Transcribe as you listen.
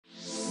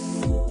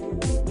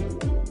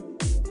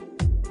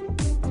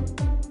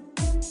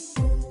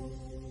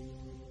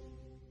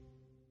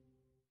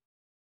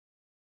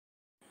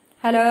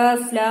Hello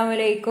അസ്സലാമു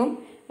അലൈക്കും.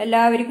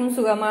 എല്ലാവർക്കും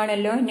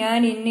സുഖമാണല്ലോ. ഞാൻ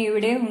ഇന്ന്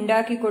ഇവിടെ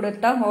ഉണ്ടാക്കി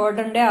കൊടുത്ത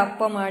ഓർഡറിന്റെ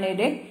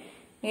അപ്പമാണിത്.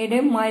 ഇത്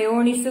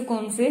മയോണീസ്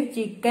കുംസ്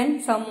ചിക്കൻ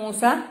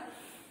സമൂസ,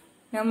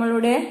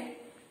 നമ്മളുടെ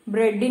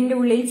ബ്രെഡിന്റെ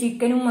ഉള്ളിൽ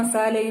ചിക്കനും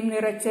മസാലയും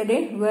നിറച്ചത്,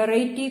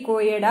 വെറൈറ്റി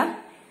കോയട,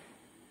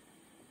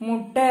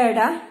 മുട്ടയട,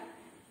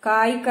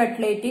 കായ്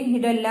കട്ട്ലേറ്റ്,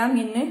 ഇതെല്ലാം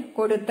ഇന്ന്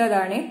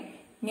കൊടുത്തതാണ്.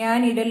 ഞാൻ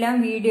ഇതെല്ലാം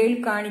വീഡിയോയിൽ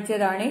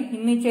കാണിച്ചതാണ്.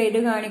 ഇന്ന്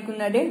ചെയ്ത്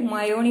കാണിക്കുന്നത്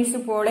മയോണീസ്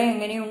പോള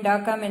എങ്ങനെ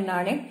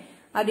ഉണ്ടാക്കാമെന്നാണ്.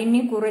 അതിന്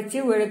കുറച്ച്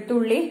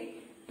വെളുത്തുള്ളി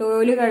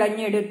തോല്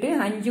കളഞ്ഞെടുത്ത്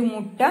 5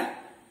 മുട്ട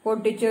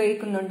പൊട്ടിച്ചു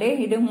വയ്ക്കുന്നുണ്ട്.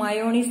 ഇത്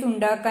മയോണീസ്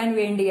ഉണ്ടാക്കാൻ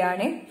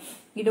വേണ്ടിയാണ്.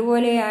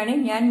 ഇതുപോലെയാണ്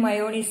ഞാൻ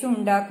മയോണീസ്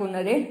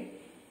ഉണ്ടാക്കുന്നത്.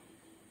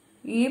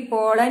 ഈ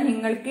പോള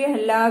നിങ്ങൾക്ക്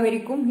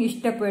എല്ലാവർക്കും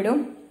ഇഷ്ടപ്പെടും.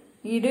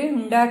 ഇത്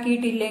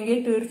ഉണ്ടാക്കിയിട്ടില്ലെങ്കിൽ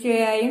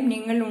തീർച്ചയായും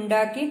നിങ്ങൾ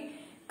ഉണ്ടാക്കി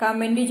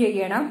കമന്റ്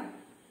ചെയ്യണം.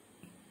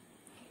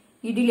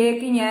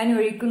 ഇതിലേക്ക് ഞാൻ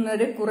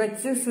ഒഴിക്കുന്നത്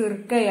കുറച്ച്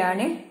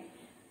സിർക്കയാണ്.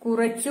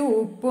 കുറച്ച്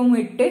ഉപ്പും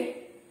ഇട്ട്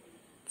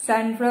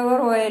സൺഫ്ലവർ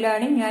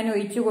ഓയിലാണ് ഞാൻ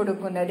ഒഴിച്ചു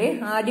കൊടുക്കുന്നത്.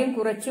 ആദ്യം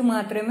കുറച്ച്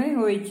മാത്രമേ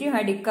ഒഴിച്ച്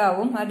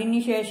അടിക്കാവൂ.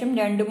 അതിനുശേഷം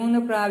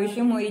 2-3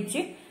 പ്രാവശ്യം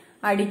ഒഴിച്ച്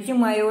അടിച്ച്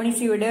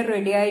മയോണീസ് ഇവിടെ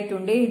റെഡി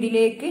ആയിട്ടുണ്ട്.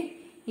 ഇതിലേക്ക്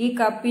ഈ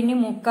കപ്പിന്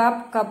 3/4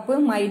 കപ്പ്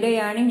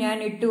മൈദയാണ് ഞാൻ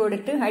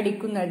ഇട്ടുകൊടുത്ത്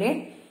അടിക്കുന്നത്.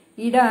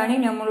 ഇതാണ്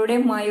നമ്മളുടെ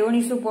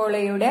മയോണീസ്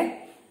പോളയുടെ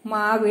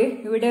മാവ്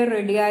ഇവിടെ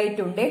റെഡി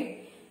ആയിട്ടുണ്ട്.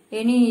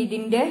 ഇനി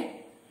ഇതിന്റെ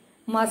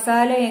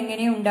മസാല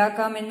എങ്ങനെ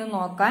ഉണ്ടാക്കാമെന്ന്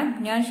നോക്കാം.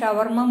 ഞാൻ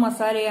ഷവർമ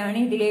മസാലയാണ്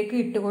ഇതിലേക്ക്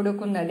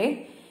ഇട്ടുകൊടുക്കുന്നത്.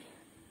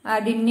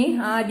 അതിന്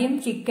ആദ്യം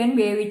ചിക്കൻ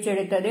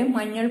വേവിച്ചെടുത്തത്,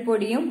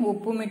 മഞ്ഞൾപ്പൊടിയും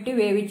ഉപ്പുമിട്ട്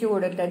വേവിച്ചു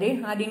കൊടുത്തത്.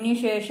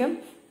 അതിനുശേഷം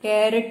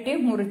ക്യാരറ്റ്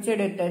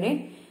മുറിച്ചെടുത്തത്,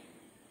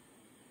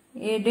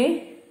 ഇത്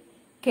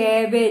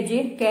കാബേജ്,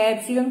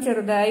 കാപ്സിക്കം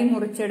ചെറുതായി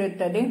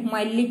മുറിച്ചെടുത്തത്,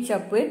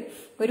 മല്ലിച്ചപ്പ്,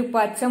 ഒരു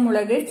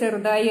പച്ചമുളക്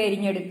ചെറുതായി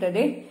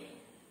അരിഞ്ഞെടുത്തത്,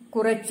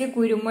 കുറച്ച്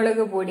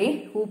കുരുമുളക് പൊടി.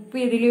 ഉപ്പ്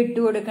ഇതിൽ ഇട്ട്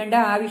കൊടുക്കേണ്ട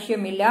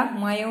ആവശ്യമില്ല.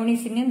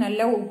 മയോണീസിന്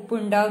നല്ല ഉപ്പ്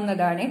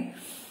ഉണ്ടാവുന്നതാണ്.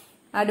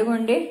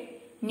 അതുകൊണ്ട്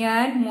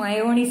ഞാൻ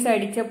മയോണീസ്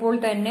അടിച്ചപ്പോൾ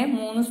തന്നെ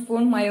 3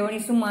 സ്പൂൺ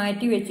മയോണീസ്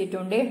മാറ്റി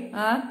വെച്ചിട്ടുണ്ട്.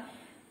 ആ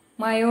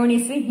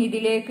മയോണീസ്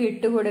ഇതിലേക്ക്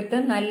ഇട്ടുകൊടുത്ത്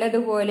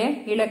നല്ലതുപോലെ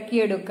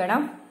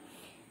ഇളക്കിയെടുക്കണം.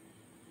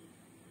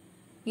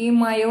 ഈ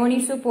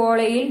മയോണീസ്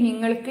പോളയിൽ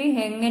നിങ്ങൾക്ക്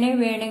എങ്ങനെ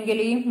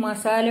വേണമെങ്കിലും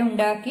മസാല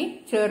ഉണ്ടാക്കി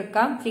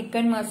ചേർക്കാം.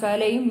 ചിക്കൻ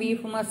മസാലയും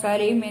ബീഫ്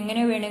മസാലയും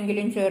എങ്ങനെ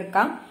വേണമെങ്കിലും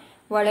ചേർക്കാം.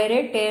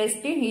 വളരെ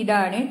ടേസ്റ്റ്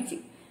ഇതാണ്.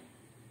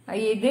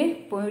 ഇത്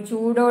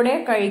ചൂടോടെ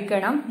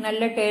കഴിക്കണം,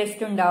 നല്ല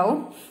ടേസ്റ്റ്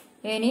ഉണ്ടാവും.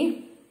 ഇനി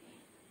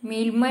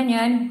മിൽമ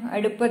ഞാൻ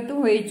അടുപ്പത്ത്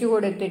ഒഴിച്ചു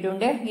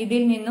കൊടുത്തിട്ടുണ്ട്.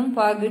 ഇതിൽ നിന്നും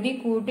പകുതി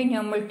കൂട്ടി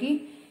നമ്മൾക്ക്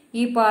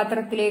ഈ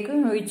പാത്രത്തിലേക്ക്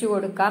ഒഴിച്ചു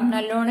കൊടുക്കാം.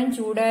 നല്ലോണം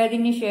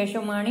ചൂടായതിന്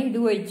ശേഷമാണ് ഇത്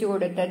ഒഴിച്ചു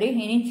കൊടുത്തത്.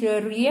 ഇനി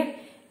ചെറിയ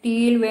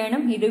തീയിൽ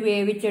വേണം ഇത്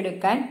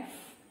വേവിച്ചെടുക്കാൻ.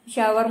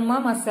 ഷവർമ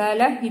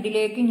മസാല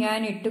ഇതിലേക്ക്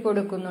ഞാൻ ഇട്ട്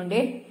കൊടുക്കുന്നുണ്ട്.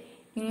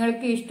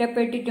 നിങ്ങൾക്ക്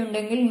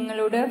ഇഷ്ടപ്പെട്ടിട്ടുണ്ടെങ്കിൽ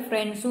നിങ്ങളുടെ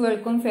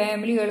ഫ്രണ്ട്സുകൾക്കും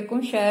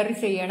ഫാമിലികൾക്കും ഷെയർ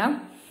ചെയ്യണം.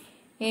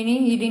 ഇനി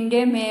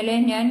ഇതിന്റെ മേലെ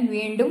ഞാൻ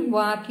വീണ്ടും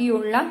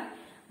ബാക്കിയുള്ള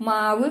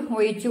മാവ്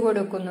ഒഴിച്ചു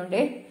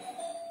കൊടുക്കുന്നുണ്ട്.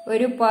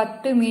 ഒരു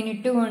 10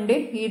 മിനിറ്റ് കൊണ്ട്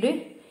ഇത്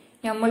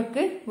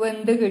നമ്മൾക്ക്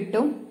വെന്ത്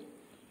കിട്ടും.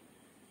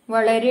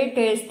 വളരെ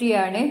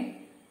ടേസ്റ്റിയാണ്.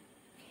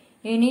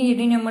 ഇനി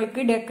ഇത്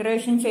നമ്മൾക്ക്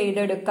ഡെക്കറേഷൻ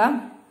ചെയ്തെടുക്കാം.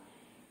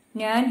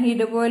 ഞാൻ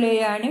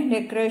ഇതുപോലെയാണ്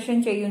ഡെക്കറേഷൻ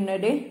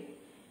ചെയ്യുന്നത്.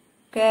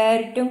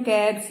 ക്യാരറ്റും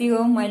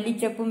കാപ്സിക്കവും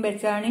മല്ലിച്ചപ്പും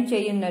വെച്ചാണ്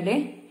ചെയ്യുന്നത്.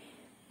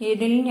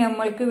 ഇതിൽ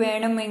നമ്മൾക്ക്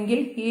വേണമെങ്കിൽ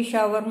ഈ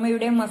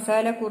ഷവർമയുടെ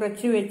മസാല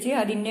കുറച്ച് വെച്ച്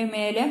അതിന്റെ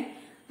മേലെ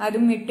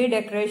അതും ഇട്ട്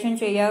ഡെക്കറേഷൻ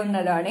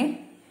ചെയ്യാവുന്നതാണ്.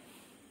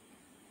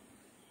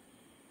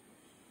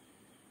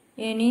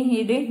 ഇനി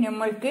ഇത്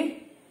നമ്മൾക്ക്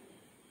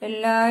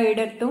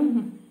എല്ലായിടത്തും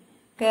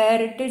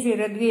ക്യാരറ്റ്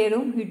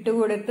ചിരകിയതും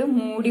ഇട്ടുകൊടുത്ത്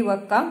മൂടി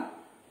വെക്കാം.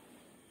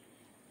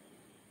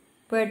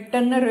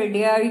 പെട്ടെന്ന്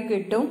റെഡിയായി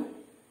കിട്ടും.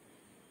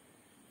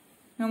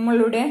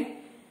 നമ്മളുടെ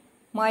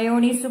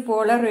മയോണീസ്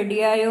പോള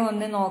റെഡിയായോ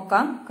എന്ന്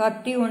നോക്കാം.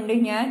 കത്തി കൊണ്ട്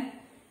ഞാൻ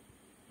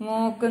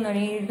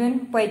നോക്കുന്നുണ്ട്. ഇതിന്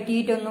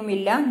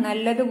പറ്റിയിട്ടൊന്നുമില്ല,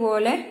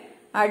 നല്ലതുപോലെ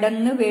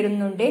അടന്ന്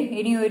വരുന്നുണ്ട്.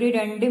 ഇനി ഒരു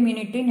 2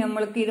 മിനിറ്റ്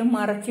നമ്മൾക്ക് ഇത്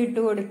മറച്ചിട്ട്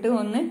കൊടുത്ത്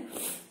ഒന്ന്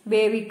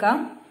വേവിക്കാം.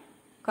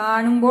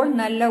 കാണുമ്പോൾ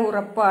നല്ല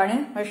ഉറപ്പാണ്,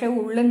 പക്ഷെ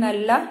ഉള്ളിൽ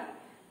നല്ല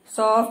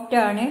സോഫ്റ്റ്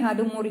ആണ്.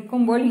 അത്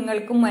മുറിക്കുമ്പോൾ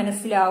നിങ്ങൾക്ക്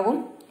മനസ്സിലാവും.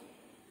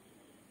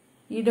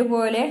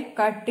 ഇതുപോലെ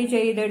കട്ട്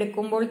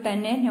ചെയ്തെടുക്കുമ്പോൾ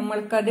തന്നെ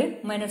നമ്മൾക്കത്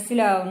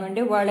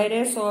മനസ്സിലാവുന്നുണ്ട്.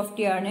 വളരെ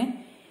സോഫ്റ്റ് ആണ്.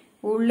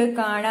 ഉള്ളിൽ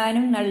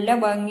കാണാനും നല്ല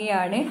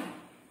ഭംഗിയാണ്.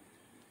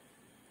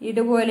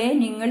 ഇതുപോലെ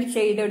നിങ്ങൾ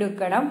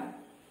ചെയ്തെടുക്കണം.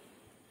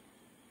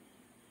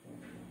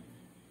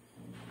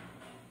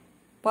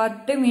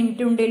 10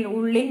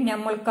 മിനിറ്റിനുള്ളിൽ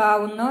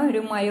നമ്മൾക്കാവുന്ന ഒരു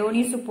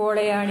മയോണീസ്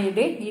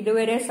പോളയാണിത്.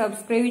 ഇതുവരെ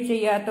സബ്സ്ക്രൈബ്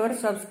ചെയ്യാത്തവർ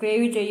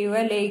സബ്സ്ക്രൈബ് ചെയ്യുക,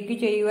 ലൈക്ക്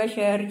ചെയ്യുക,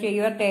 ഷെയർ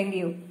ചെയ്യുക. Thank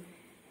you.